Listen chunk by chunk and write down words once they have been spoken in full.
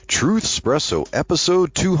Truth Espresso,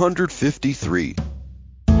 episode 253.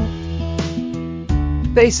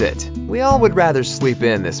 Face it, we all would rather sleep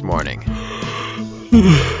in this morning.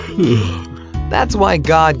 That's why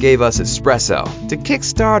God gave us espresso, to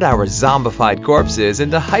kickstart our zombified corpses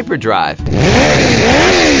into hyperdrive.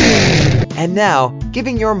 And now,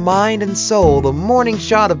 giving your mind and soul the morning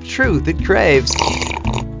shot of truth it craves.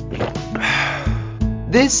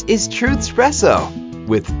 This is Truth Espresso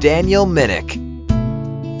with Daniel Minnick.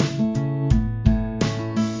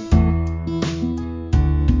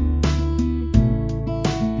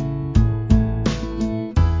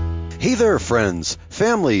 Hey there, friends,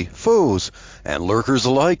 family, foes, and lurkers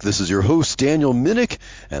alike. This is your host, Daniel Minnick,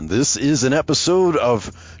 and this is an episode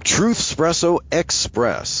of Truth Espresso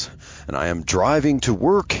Express. And I am driving to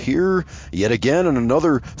work here yet again on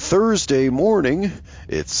another Thursday morning.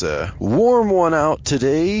 It's a warm one out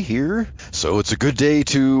today here, so it's a good day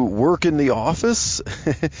to work in the office,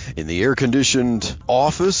 in the air-conditioned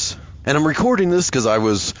office. And I'm recording this because I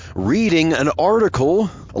was reading an article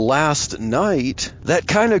last night that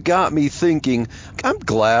kind of got me thinking. I'm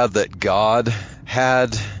glad that God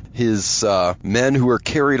had his men who were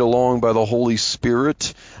carried along by the Holy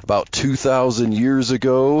Spirit about 2,000 years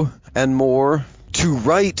ago and more to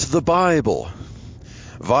write the Bible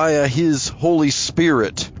via his Holy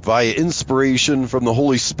Spirit, via inspiration from the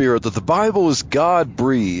Holy Spirit, that the Bible is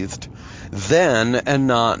God-breathed then and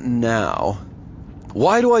not now.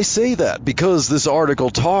 Why do I say that? Because this article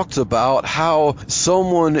talked about how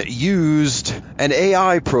someone used an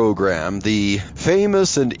AI program, the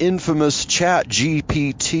famous and infamous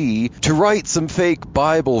ChatGPT, to write some fake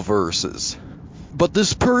Bible verses. But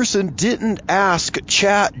this person didn't ask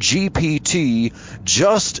ChatGPT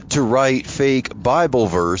just to write fake Bible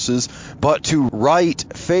verses, but to write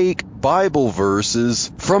fake Bible verses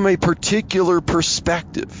from a particular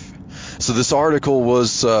perspective. So this article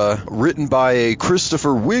was written by a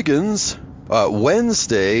Christopher Wiggins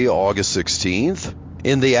Wednesday, August 16th,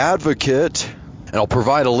 in The Advocate. And I'll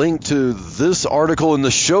provide a link to this article in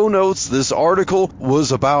the show notes. This article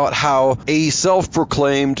was about how a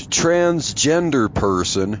self-proclaimed transgender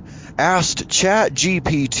person asked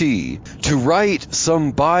ChatGPT to write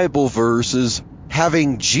some Bible verses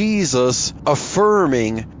having Jesus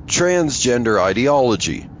affirming transgender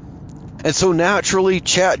ideology. And so naturally,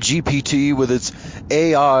 ChatGPT, with its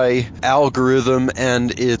AI algorithm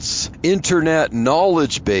and its internet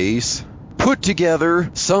knowledge base, put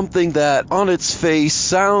together something that on its face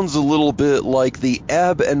sounds a little bit like the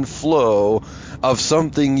ebb and flow of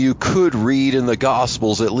something you could read in the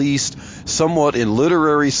Gospels, at least somewhat in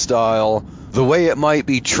literary style, the way it might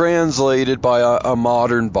be translated by a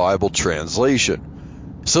modern Bible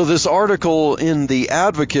translation. So this article in The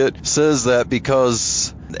Advocate says that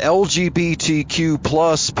because LGBTQ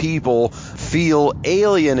plus people feel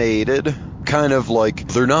alienated, kind of like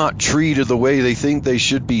they're not treated the way they think they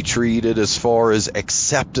should be treated as far as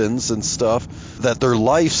acceptance and stuff, that their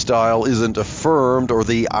lifestyle isn't affirmed or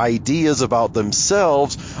the ideas about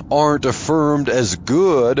themselves aren't affirmed as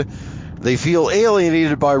good. They feel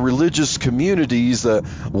alienated by religious communities. That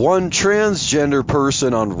one transgender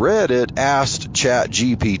person on Reddit asked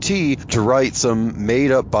ChatGPT to write some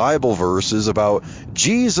made-up Bible verses about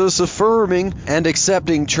Jesus affirming and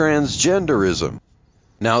accepting transgenderism.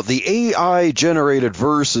 Now, the AI-generated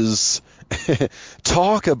verses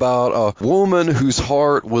talk about a woman whose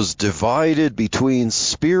heart was divided between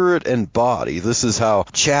spirit and body. This is how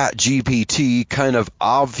ChatGPT kind of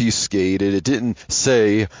obfuscated. It didn't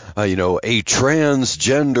say, a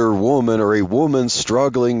transgender woman or a woman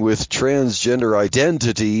struggling with transgender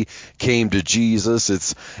identity came to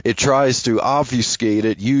Jesus. It tries to obfuscate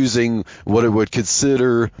it using what it would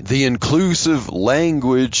consider the inclusive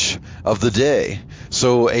language of the day.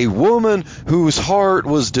 So a woman whose heart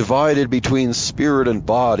was divided between spirit and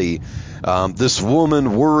body, this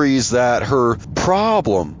woman worries that her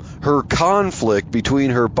problem, her conflict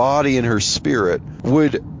between her body and her spirit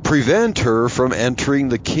would prevent her from entering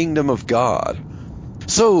the kingdom of God.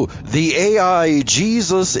 So the AI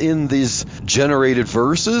Jesus in these generated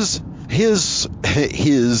verses, its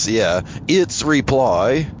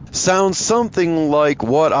reply sounds something like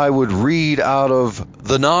what I would read out of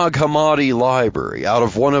the Nag Hammadi library, out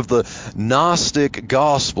of one of the Gnostic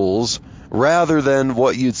Gospels, rather than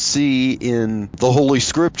what you'd see in the Holy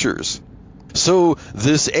Scriptures. So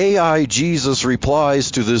this AI Jesus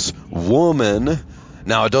replies to this woman.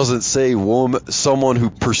 Now, it doesn't say someone who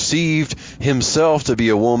perceived himself to be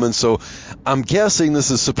a woman, so I'm guessing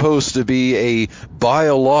this is supposed to be a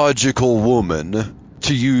biological woman,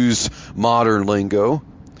 to use modern lingo,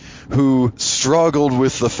 who struggled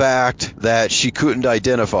with the fact that she couldn't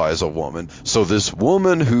identify as a woman. So this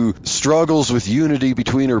woman who struggles with unity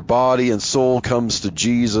between her body and soul comes to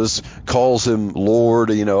Jesus, calls him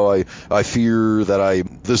Lord. I fear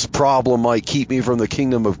that this problem might keep me from the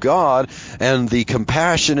kingdom of God. And the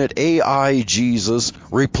compassionate AI Jesus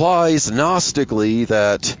replies Gnostically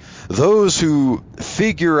that those who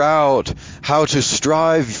figure out how to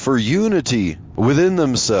strive for unity within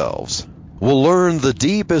themselves will learn the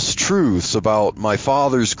deepest truths about my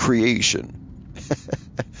Father's creation.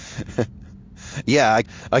 Yeah,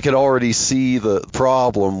 I could already see the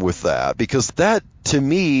problem with that, because that, to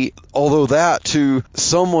me, although that to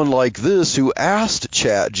someone like this who asked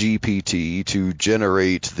ChatGPT to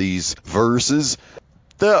generate these verses,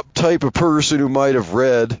 that type of person who might have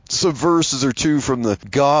read some verses or two from the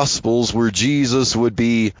Gospels where Jesus would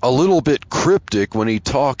be a little bit cryptic when he'd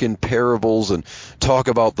talk in parables and talk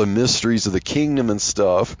about the mysteries of the kingdom and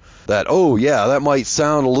stuff, that, oh yeah, that might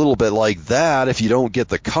sound a little bit like that if you don't get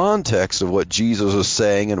the context of what Jesus was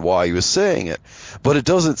saying and why he was saying it. But it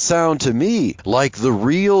doesn't sound to me like the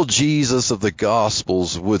real Jesus of the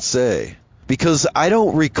Gospels would say. Because I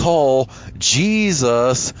don't recall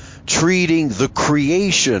Jesus treating the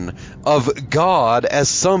creation of God as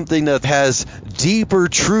something that has deeper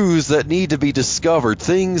truths that need to be discovered,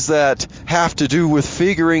 things that have to do with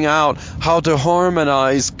figuring out how to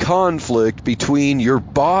harmonize conflict between your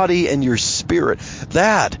body and your spirit.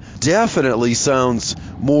 That definitely sounds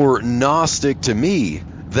more Gnostic to me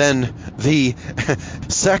than the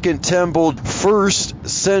Second Temple, first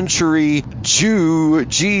century Jew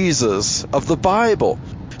Jesus of the Bible.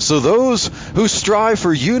 So those who strive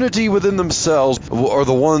for unity within themselves are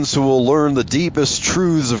the ones who will learn the deepest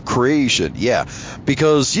truths of creation. Yeah,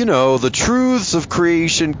 because, the truths of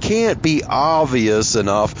creation can't be obvious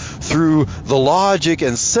enough through the logic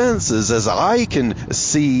and senses as I can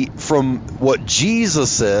see from what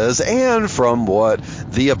Jesus says and from what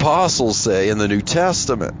the apostles say in the New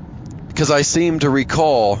Testament. Because I seem to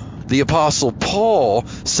recall the Apostle Paul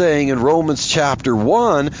saying in Romans chapter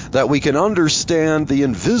 1 that we can understand the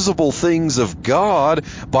invisible things of God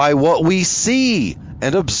by what we see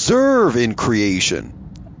and observe in creation.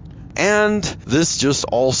 And this just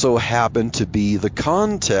also happened to be the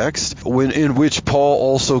context in which Paul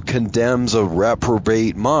also condemns a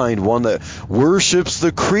reprobate mind, one that worships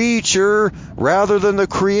the creature rather than the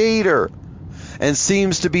creator, and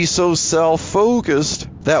seems to be so self-focused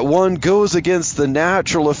that one goes against the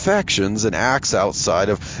natural affections and acts outside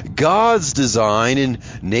of God's design in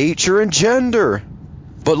nature and gender.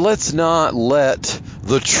 But let's not let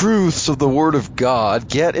the truths of the Word of God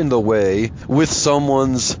get in the way with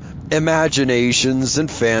someone's imaginations and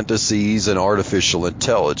fantasies and artificial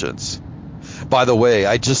intelligence. By the way,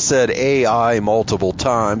 I just said AI multiple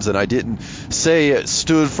times, and I didn't say it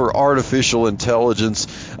stood for artificial intelligence.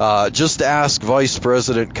 Just ask Vice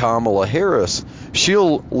President Kamala Harris.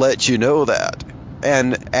 She'll let you know that.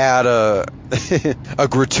 And add a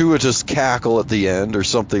gratuitous cackle at the end or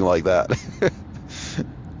something like that.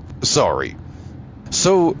 Sorry.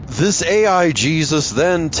 So this AI Jesus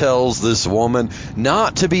then tells this woman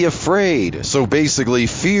not to be afraid. So basically,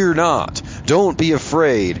 fear not. Don't be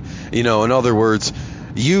afraid. In other words,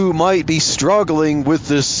 you might be struggling with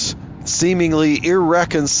this seemingly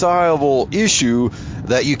irreconcilable issue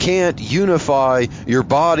that you can't unify your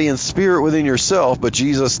body and spirit within yourself, but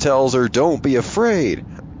Jesus tells her, don't be afraid,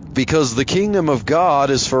 because the kingdom of God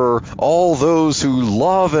is for all those who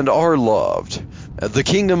love and are loved. The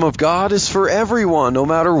kingdom of God is for everyone, no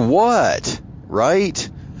matter what, right?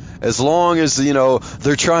 As long as,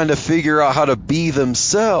 they're trying to figure out how to be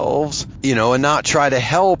themselves, and not try to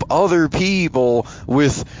help other people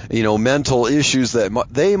with, mental issues that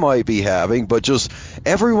they might be having, but just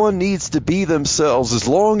everyone needs to be themselves. As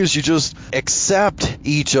long as you just accept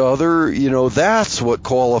each other, that's what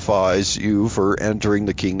qualifies you for entering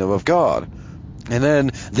the kingdom of God. And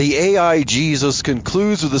then the AI Jesus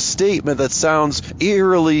concludes with a statement that sounds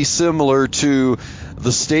eerily similar to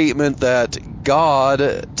the statement that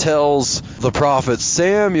God tells the prophet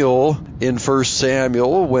Samuel in 1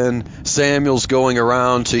 Samuel when Samuel's going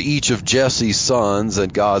around to each of Jesse's sons,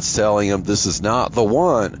 and God's telling him, this is not the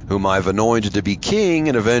one whom I've anointed to be king.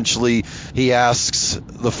 And eventually he asks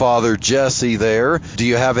the father Jesse there, do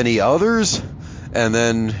you have any others? And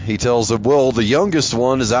then he tells him, well, the youngest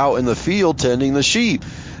one is out in the field tending the sheep.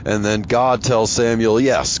 And then God tells Samuel,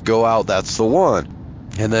 yes, go out, that's the one.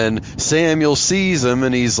 And then Samuel sees him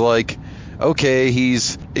and he's like, okay, he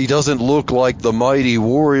doesn't look like the mighty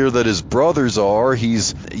warrior that his brothers are.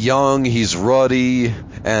 He's young, he's ruddy.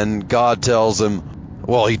 And God tells him,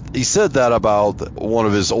 well, he said that about one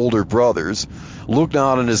of his older brothers. look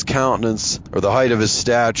not on his countenance or the height of his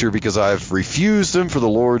stature, because I have refused him, for the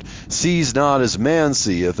Lord sees not as man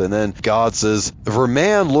seeth. And then God says, for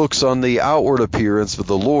man looks on the outward appearance, but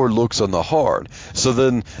the Lord looks on the heart. So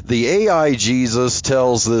then the AI Jesus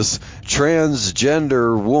tells this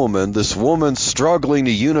transgender woman, this woman struggling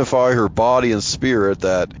to unify her body and spirit,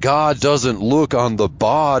 that God doesn't look on the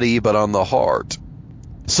body, but on the heart.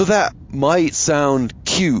 So that might sound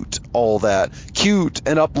cute, all that. Cute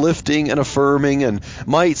and uplifting and affirming, and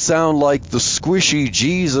might sound like the squishy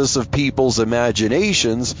Jesus of people's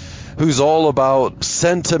imaginations, who's all about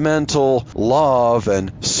sentimental love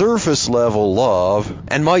and surface level love,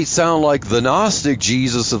 and might sound like the Gnostic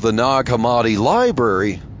Jesus of the Nag Hammadi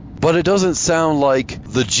library. But it doesn't sound like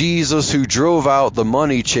the Jesus who drove out the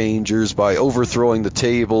money changers by overthrowing the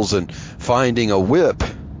tables and finding a whip.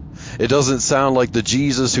 It doesn't sound like the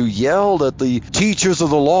Jesus who yelled at the teachers of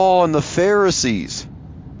the law and the Pharisees.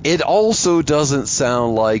 It also doesn't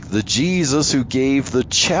sound like the Jesus who gave the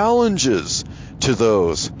challenges to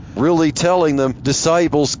those, really telling them,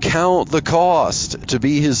 disciples, count the cost to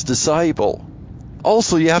be his disciple.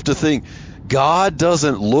 Also, you have to think, God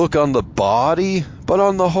doesn't look on the body, but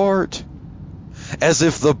on the heart. As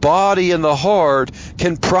if the body and the heart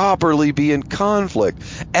can properly be in conflict.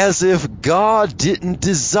 As if God didn't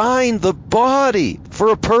design the body for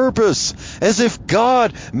a purpose. As if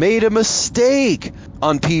God made a mistake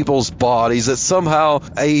on people's bodies, that somehow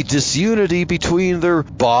a disunity between their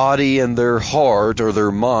body and their heart or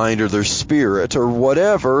their mind or their spirit or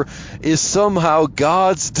whatever is somehow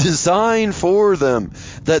God's design for them,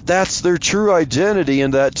 that that's their true identity,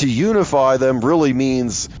 and that to unify them really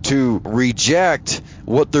means to reject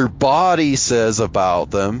what their body says about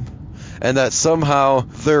them, and that somehow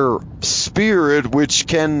their spirit, which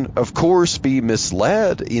can of course be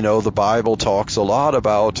misled. The Bible talks a lot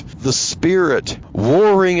about the spirit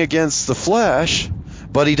warring against the flesh,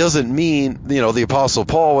 but he doesn't mean, the Apostle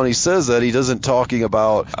Paul, when he says that, he doesn't talking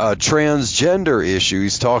about a transgender issue.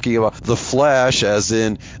 He's talking about the flesh as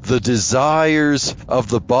in the desires of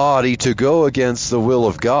the body to go against the will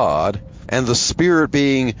of God, and the spirit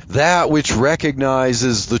being that which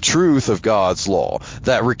recognizes the truth of God's law,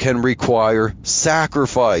 that can require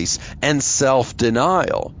sacrifice and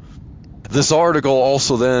self-denial. This article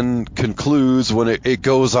also then concludes, when it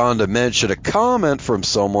goes on to mention a comment from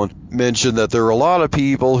someone, mentioned that there are a lot of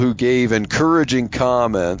people who gave encouraging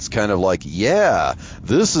comments, kind of like, yeah,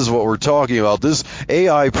 this is what we're talking about. This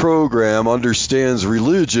AI program understands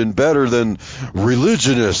religion better than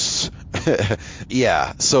religionists.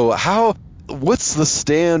 Yeah, so what's the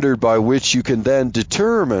standard by which you can then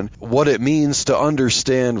determine what it means to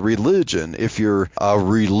understand religion if you're a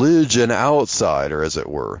religion outsider, as it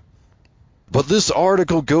were? But this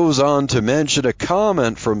article goes on to mention a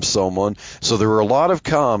comment from someone. So there were a lot of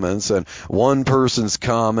comments, and one person's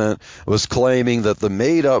comment was claiming that the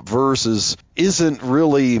made-up verses isn't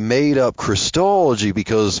really made-up Christology,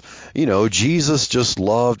 because, Jesus just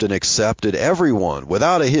loved and accepted everyone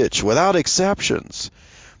without a hitch, without exceptions.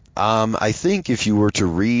 I think if you were to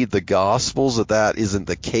read the Gospels, that isn't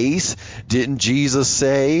the case. Didn't Jesus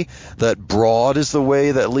say that broad is the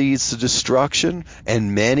way that leads to destruction,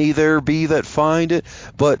 and many there be that find it?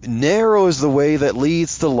 But narrow is the way that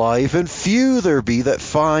leads to life, and few there be that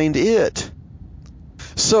find it.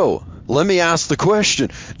 So, let me ask the question,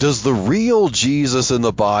 does the real Jesus in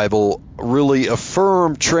the Bible really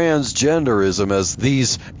affirm transgenderism as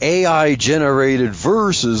these AI-generated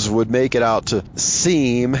verses would make it out to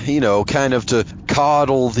seem, kind of to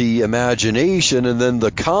coddle the imagination, and then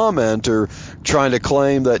the commenter trying to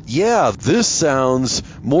claim that, yeah, this sounds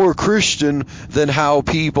more Christian than how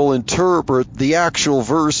people interpret the actual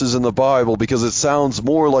verses in the Bible, because it sounds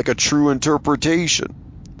more like a true interpretation.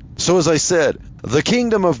 So as I said, the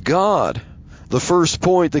kingdom of God, the first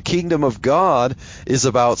point, the kingdom of God is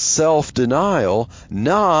about self-denial,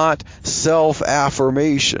 not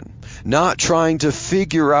self-affirmation, not trying to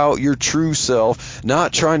figure out your true self,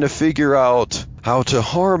 not trying to figure out how to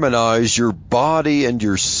harmonize your body and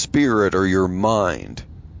your spirit or your mind.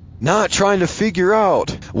 Not trying to figure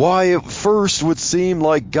out why it first would seem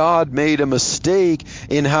like God made a mistake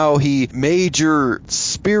in how he made your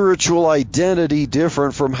spiritual identity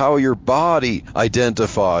different from how your body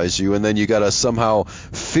identifies you, and then you got to somehow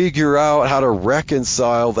figure out how to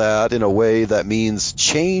reconcile that in a way that means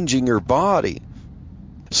changing your body.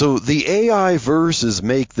 So the AI verses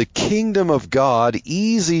make the kingdom of God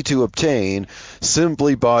easy to obtain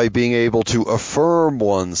simply by being able to affirm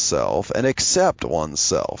oneself and accept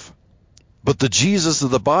oneself. But the Jesus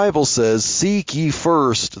of the Bible says, seek ye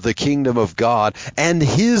first the kingdom of God and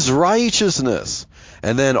his righteousness,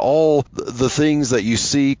 And then all the things that you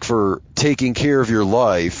seek for taking care of your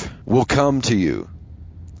life will come to you.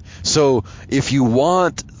 So if you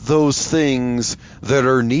want those things that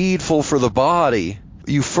are needful for the body,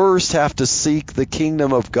 you first have to seek the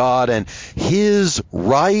kingdom of God and His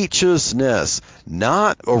righteousness,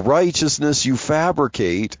 not a righteousness you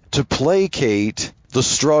fabricate to placate the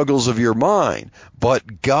struggles of your mind,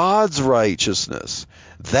 but God's righteousness.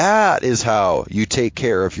 That is how you take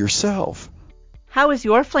care of yourself. How is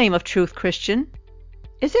your flame of truth, Christian?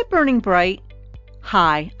 Is it burning bright?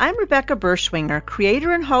 Hi, I'm Rebecca Berschwinger,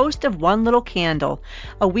 creator and host of One Little Candle,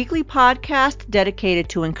 a weekly podcast dedicated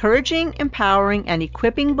to encouraging, empowering, and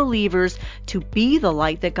equipping believers to be the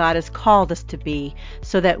light that God has called us to be,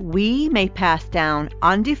 so that we may pass down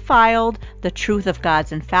undefiled the truth of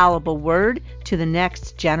God's infallible word to the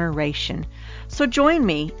next generation. So join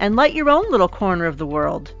me and light your own little corner of the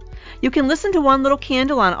world. You can listen to One Little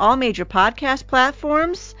Candle on all major podcast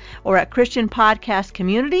platforms or at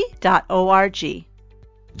ChristianPodcastCommunity.org.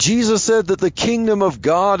 Jesus said that the kingdom of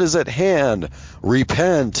God is at hand.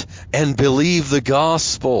 Repent and believe the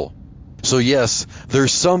gospel. So yes,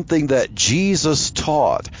 there's something that Jesus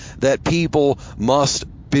taught that people must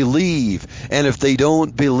believe. And if they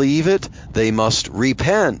don't believe it, they must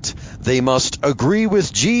repent. They must agree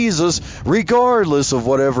with Jesus regardless of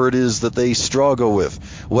whatever it is that they struggle with,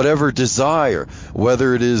 whatever desire,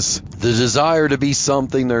 whether it is the desire to be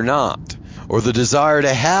something they're not, or the desire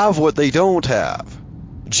to have what they don't have.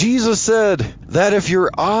 Jesus said that if your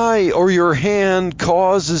eye or your hand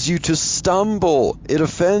causes you to stumble, it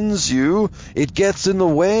offends you, it gets in the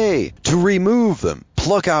way, to remove them.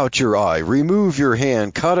 Pluck out your eye, remove your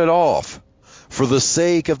hand, cut it off. For the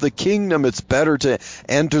sake of the kingdom, it's better to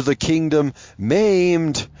enter the kingdom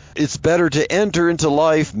maimed. It's better to enter into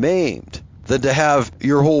life maimed than to have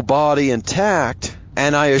your whole body intact.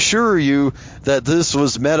 And I assure you that this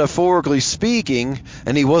was metaphorically speaking,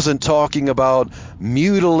 and he wasn't talking about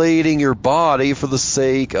mutilating your body for the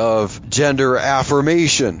sake of gender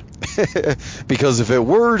affirmation. Because if it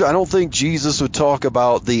were, I don't think Jesus would talk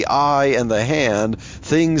about the eye and the hand,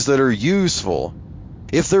 things that are useful.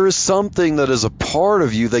 If there is something that is a part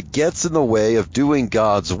of you that gets in the way of doing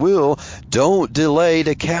God's will, don't delay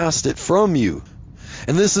to cast it from you.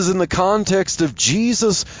 And this is in the context of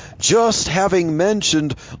Jesus just having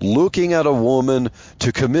mentioned looking at a woman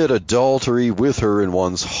to commit adultery with her in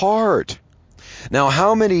one's heart. Now,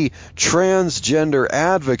 how many transgender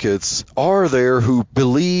advocates are there who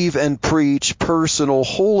believe and preach personal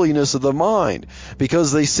holiness of the mind?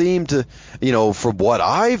 Because they seem to, from what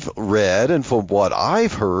I've read and from what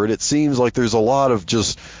I've heard, it seems like there's a lot of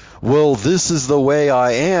just, well, this is the way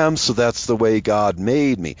I am, so that's the way God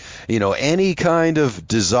made me. Any kind of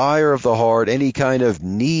desire of the heart, any kind of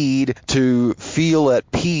need to feel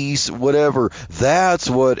at peace, whatever, that's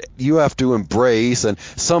what you have to embrace, and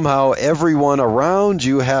somehow everyone around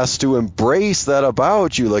you has to embrace that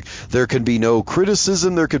about you. Like, there can be no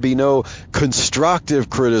criticism, there could be no constructive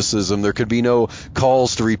criticism, there could be no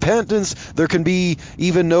calls to repentance, there can be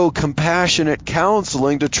even no compassionate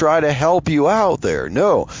counseling to try to help you out there.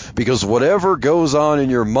 No. Because whatever goes on in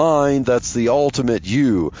your mind, that's the ultimate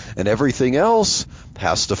you, and everything else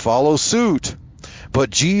has to follow suit. But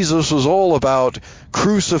Jesus was all about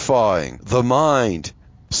crucifying the mind.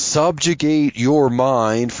 Subjugate your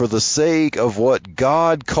mind for the sake of what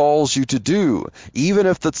God calls you to do, even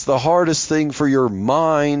if that's the hardest thing for your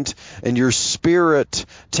mind and your spirit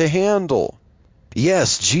to handle.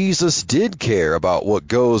 Yes, Jesus did care about what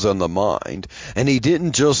goes on the mind, and he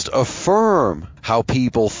didn't just affirm how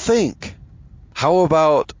people think. How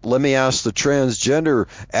about, let me ask the transgender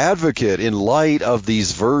advocate in light of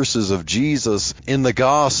these verses of Jesus in the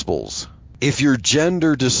Gospels, if your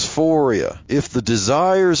gender dysphoria, if the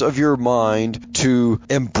desires of your mind to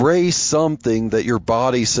embrace something that your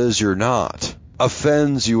body says you're not,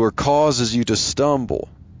 offends you or causes you to stumble,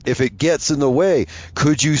 if it gets in the way,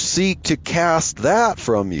 could you seek to cast that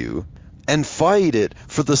from you and fight it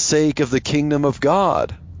for the sake of the kingdom of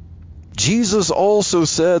God? Jesus also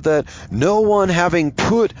said that no one having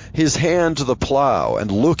put his hand to the plow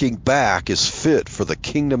and looking back is fit for the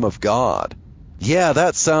kingdom of God. Yeah,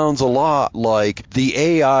 that sounds a lot like the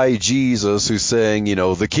AI Jesus who's saying,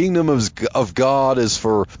 the kingdom of God is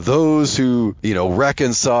for those who,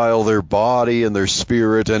 reconcile their body and their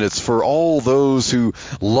spirit, and it's for all those who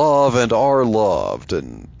love and are loved.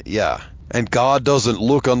 And yeah. And God doesn't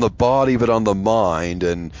look on the body but on the mind.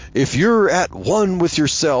 And if you're at one with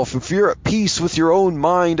yourself, if you're at peace with your own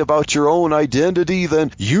mind about your own identity,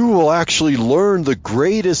 then you will actually learn the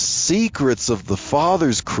greatest secrets of the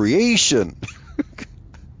Father's creation.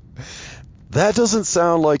 That doesn't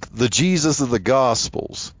sound like the Jesus of the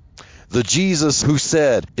Gospels. The Jesus who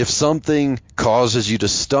said, if something causes you to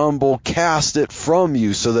stumble, cast it from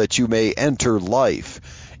you so that you may enter life.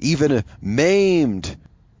 Even maimed.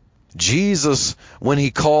 Jesus, when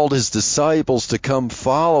he called his disciples to come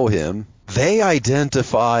follow him, they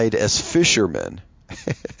identified as fishermen.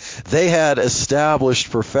 They had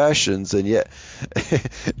established professions, and yet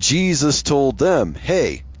Jesus told them,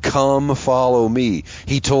 hey, come follow me.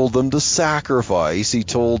 He told them to sacrifice. He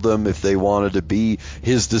told them if they wanted to be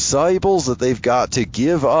his disciples that they've got to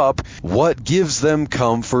give up what gives them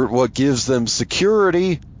comfort, what gives them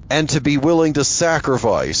security, and to be willing to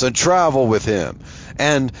sacrifice and travel with him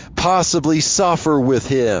and possibly suffer with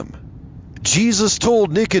him. Jesus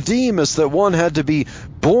told Nicodemus that one had to be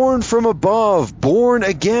born from above, born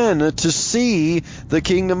again to see the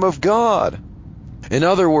kingdom of God. In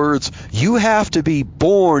other words, you have to be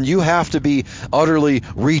born, you have to be utterly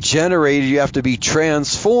regenerated, you have to be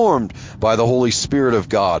transformed by the Holy Spirit of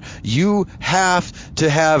God. You have to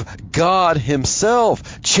have God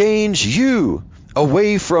himself change you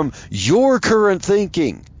away from your current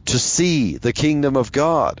thinking to see the kingdom of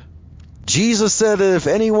God. Jesus said that if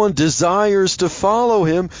anyone desires to follow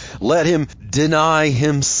him, let him deny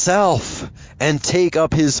himself and take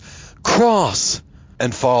up his cross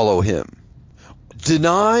and follow him.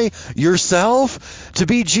 Deny yourself? To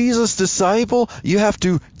be Jesus' disciple, you have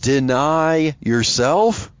to deny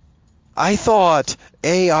yourself? I thought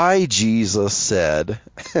AI Jesus said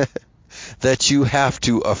that you have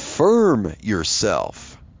to affirm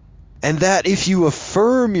yourself. And that if you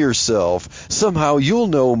affirm yourself, somehow you'll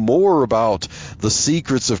know more about the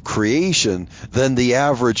secrets of creation than the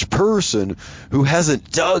average person who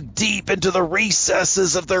hasn't dug deep into the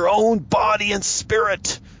recesses of their own body and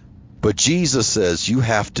spirit. But Jesus says you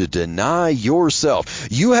have to deny yourself.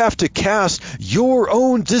 You have to cast your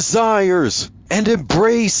own desires and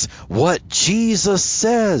embrace what Jesus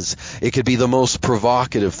says. It could be the most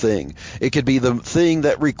provocative thing. It could be the thing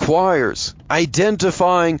that requires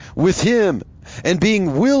identifying with him and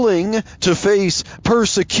being willing to face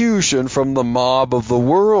persecution from the mob of the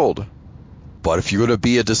world. But if you're going to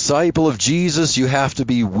be a disciple of Jesus, you have to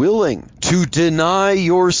be willing to deny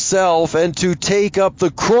yourself and to take up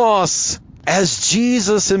the cross as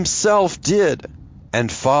Jesus himself did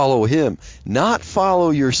and follow him. Not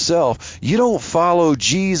follow yourself. You don't follow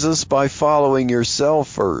Jesus by following yourself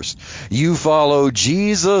first. You follow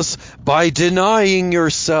Jesus by denying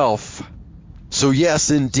yourself. So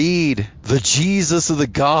yes, indeed, the Jesus of the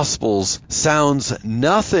Gospels sounds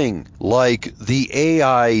nothing like the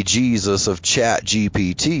AI Jesus of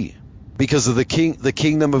ChatGPT. Because of the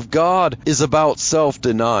kingdom of God is about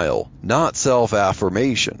self-denial, not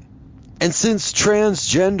self-affirmation. And since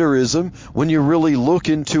transgenderism, when you really look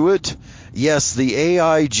into it, yes, the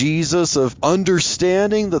AI Jesus of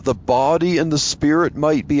understanding that the body and the spirit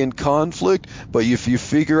might be in conflict, but if you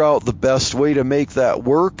figure out the best way to make that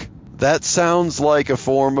work, that sounds like a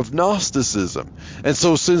form of Gnosticism. And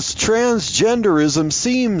so since transgenderism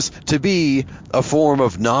seems to be a form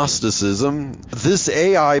of Gnosticism, this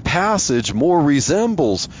AI passage more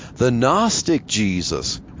resembles the Gnostic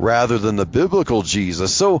Jesus rather than the biblical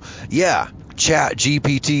Jesus. So, yeah,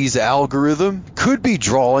 ChatGPT's algorithm could be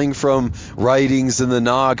drawing from writings in the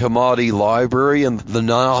Nag Hammadi library and the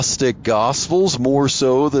Gnostic Gospels more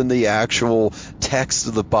so than the actual text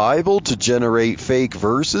of the Bible to generate fake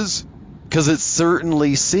verses. Because it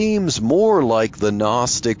certainly seems more like the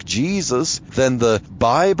Gnostic Jesus than the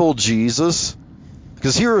Bible Jesus.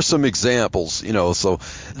 Because here are some examples, so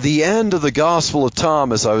the end of the Gospel of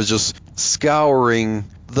Thomas, I was just scouring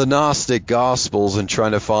the Gnostic Gospels and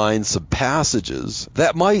trying to find some passages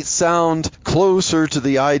that might sound closer to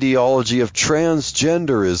the ideology of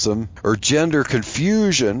transgenderism or gender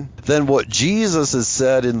confusion than what Jesus has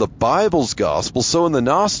said in the Bible's Gospel. So in the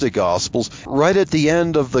Gnostic Gospels, right at the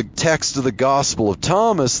end of the text of the Gospel of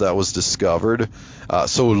Thomas that was discovered,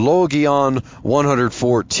 so Logion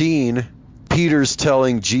 114, Peter's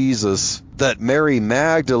telling Jesus that Mary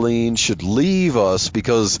Magdalene should leave us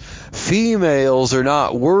because females are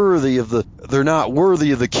not worthy of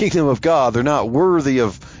the kingdom of God. They're not worthy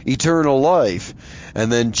of eternal life.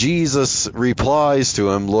 And then Jesus replies to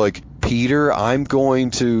him, look, Peter, I'm going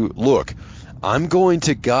to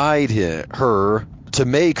guide her to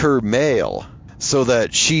make her male so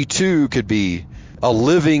that she too could be a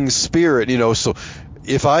living spirit, so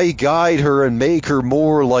if I guide her and make her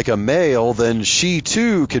more like a male, then she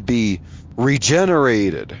too could be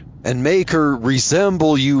regenerated. and make her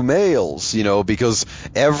resemble you males, because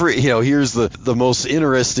here's the most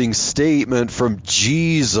interesting statement from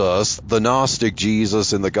Jesus, the Gnostic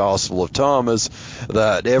Jesus in the Gospel of Thomas,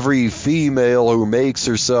 that every female who makes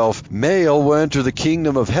herself male will enter the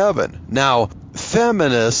kingdom of heaven. Now,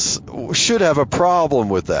 feminists should have a problem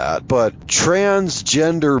with that, but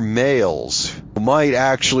transgender males might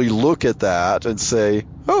actually look at that and say,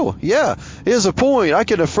 oh, yeah, here's a point. I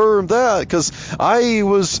can affirm that because I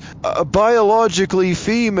was biologically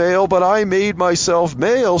female, but I made myself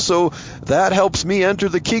male, so that helps me enter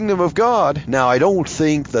the kingdom of God. Now, I don't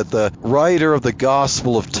think that the writer of the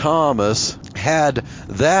Gospel of Thomas had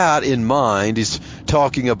that in mind. He's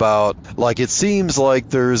talking about, it seems like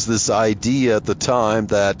there's this idea at the time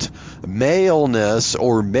that maleness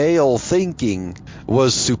or male thinking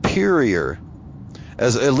was superior,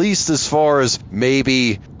 at least as far as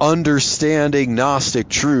maybe understanding Gnostic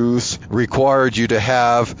truths required you to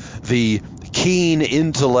have the keen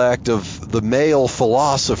intellect of the male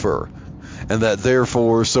philosopher, and that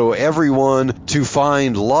therefore, so everyone to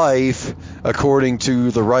find life, according to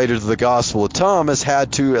the writer of the Gospel of Thomas,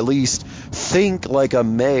 had to at least think like a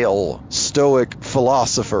male Stoic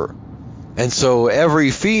philosopher. And so every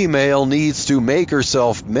female needs to make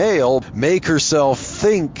herself male, make herself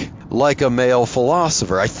think like a male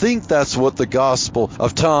philosopher. I think that's what the Gospel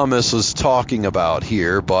of Thomas was talking about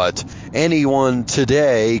here, but anyone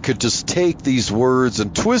today could just take these words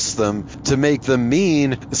and twist them to make them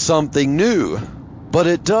mean something new. But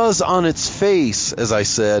it does on its face, as I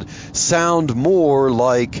said, sound more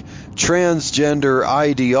like transgender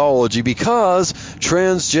ideology, because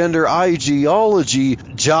transgender ideology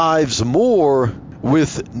jives more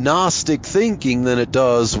with Gnostic thinking than it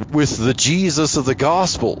does with the Jesus of the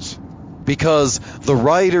Gospels. Because the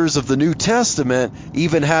writers of the New Testament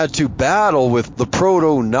even had to battle with the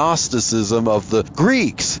proto-Gnosticism of the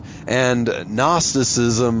Greeks, and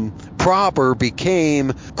Gnosticism proper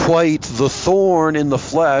became quite the thorn in the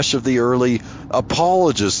flesh of the early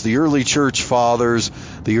apologists, the early church fathers,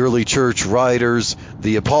 the early church writers,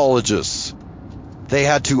 the apologists. They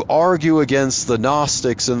had to argue against the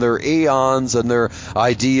Gnostics and their aeons and their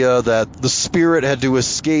idea that the spirit had to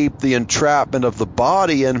escape the entrapment of the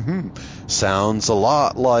body, and sounds a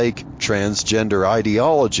lot like transgender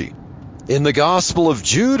ideology. In the Gospel of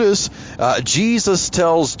Judas, Jesus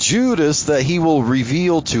tells Judas that he will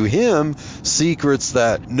reveal to him secrets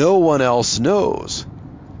that no one else knows.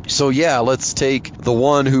 So yeah, let's take the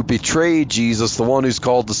one who betrayed Jesus, the one who's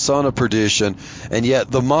called the son of perdition, and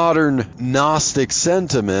yet the modern Gnostic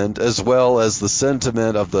sentiment, as well as the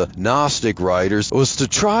sentiment of the Gnostic writers, was to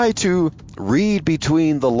try to read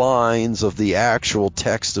between the lines of the actual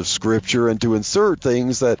text of Scripture and to insert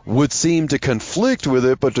things that would seem to conflict with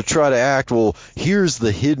it, but to try to act, well, here's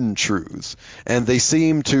the hidden truths. And they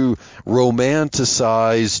seem to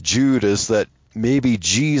romanticize Judas, that maybe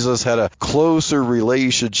Jesus had a closer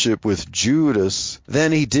relationship with Judas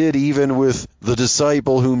than he did even with the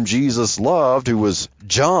disciple whom Jesus loved, who was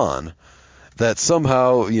John. That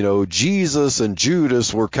somehow, Jesus and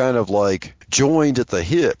Judas were kind of like joined at the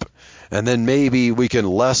hip. And then maybe we can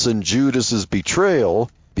lessen Judas's betrayal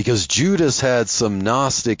because Judas had some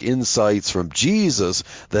Gnostic insights from Jesus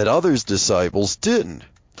that others' disciples didn't.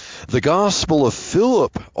 The Gospel of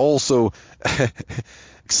Philip also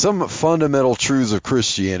some fundamental truths of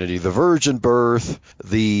Christianity, the virgin birth,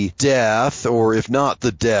 the death, or if not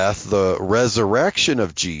the death, the resurrection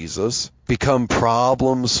of Jesus, become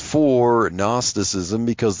problems for Gnosticism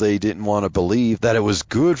because they didn't want to believe that it was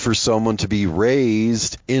good for someone to be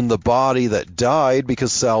raised in the body that died,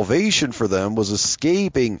 because salvation for them was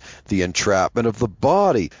escaping the entrapment of the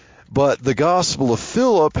body. But the Gospel of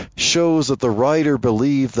Philip shows that the writer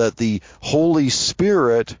believed that the Holy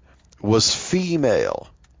Spirit was female.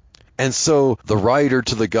 And so the writer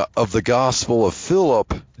of the Gospel of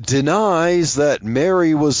Philip denies that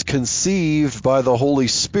Mary was conceived by the Holy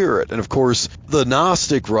Spirit. And of course, the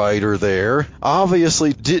Gnostic writer there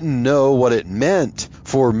obviously didn't know what it meant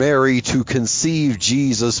for Mary to conceive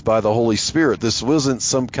Jesus by the Holy Spirit. This wasn't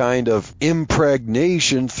some kind of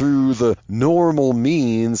impregnation through the normal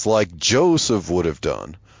means like Joseph would have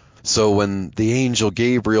done. So when the angel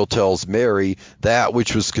Gabriel tells Mary that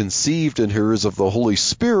which was conceived in her is of the Holy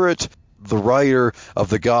Spirit, the writer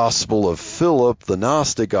of the Gospel of Philip, the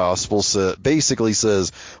Gnostic Gospel, basically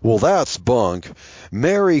says, well, that's bunk.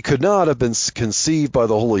 Mary could not have been conceived by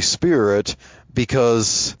the Holy Spirit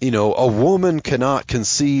because, a woman cannot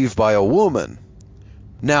conceive by a woman.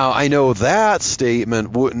 Now, I know that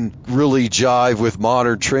statement wouldn't really jive with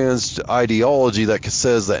modern trans ideology that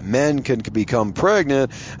says that men can become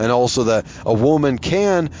pregnant, and also that a woman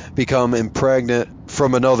can become impregnant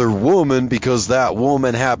from another woman because that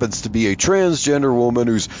woman happens to be a transgender woman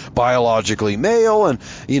who's biologically male, and,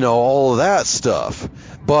 all of that stuff.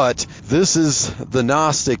 But this is the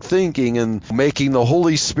Gnostic thinking and making the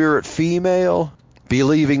Holy Spirit female,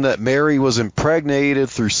 believing that Mary was impregnated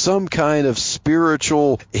through some kind of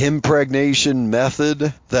spiritual impregnation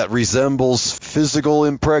method that resembles physical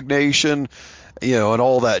impregnation, and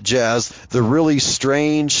all that jazz. The really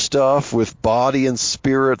strange stuff with body and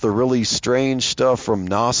spirit, the really strange stuff from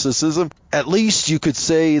Gnosticism. At least you could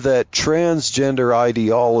say that transgender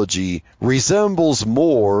ideology resembles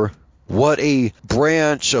more what a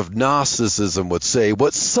branch of Gnosticism would say,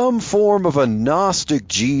 what some form of a Gnostic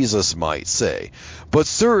Jesus might say, but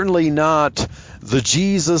certainly not the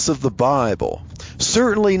Jesus of the Bible,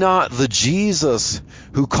 certainly not the Jesus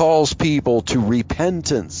who calls people to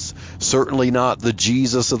repentance, certainly not the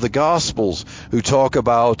Jesus of the Gospels who talk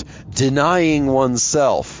about denying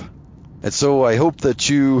oneself. And so I hope that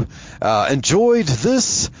you enjoyed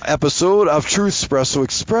this episode of Truth Espresso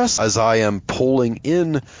Express as I am pulling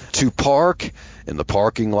in to park in the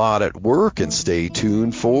parking lot at work, and stay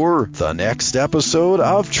tuned for the next episode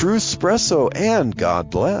of Truth Espresso, and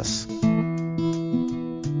God bless.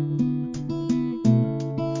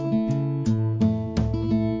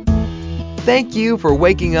 Thank you for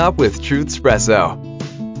waking up with Truth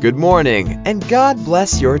Espresso. Good morning, and God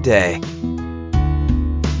bless your day.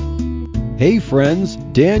 Hey friends,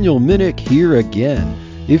 Daniel Minnick here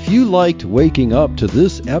again. If you liked waking up to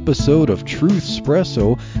this episode of Truth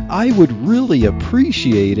Espresso, I would really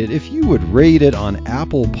appreciate it if you would rate it on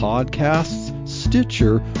Apple Podcasts,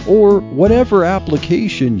 Stitcher, or whatever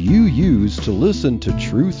application you use to listen to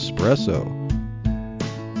Truth Espresso.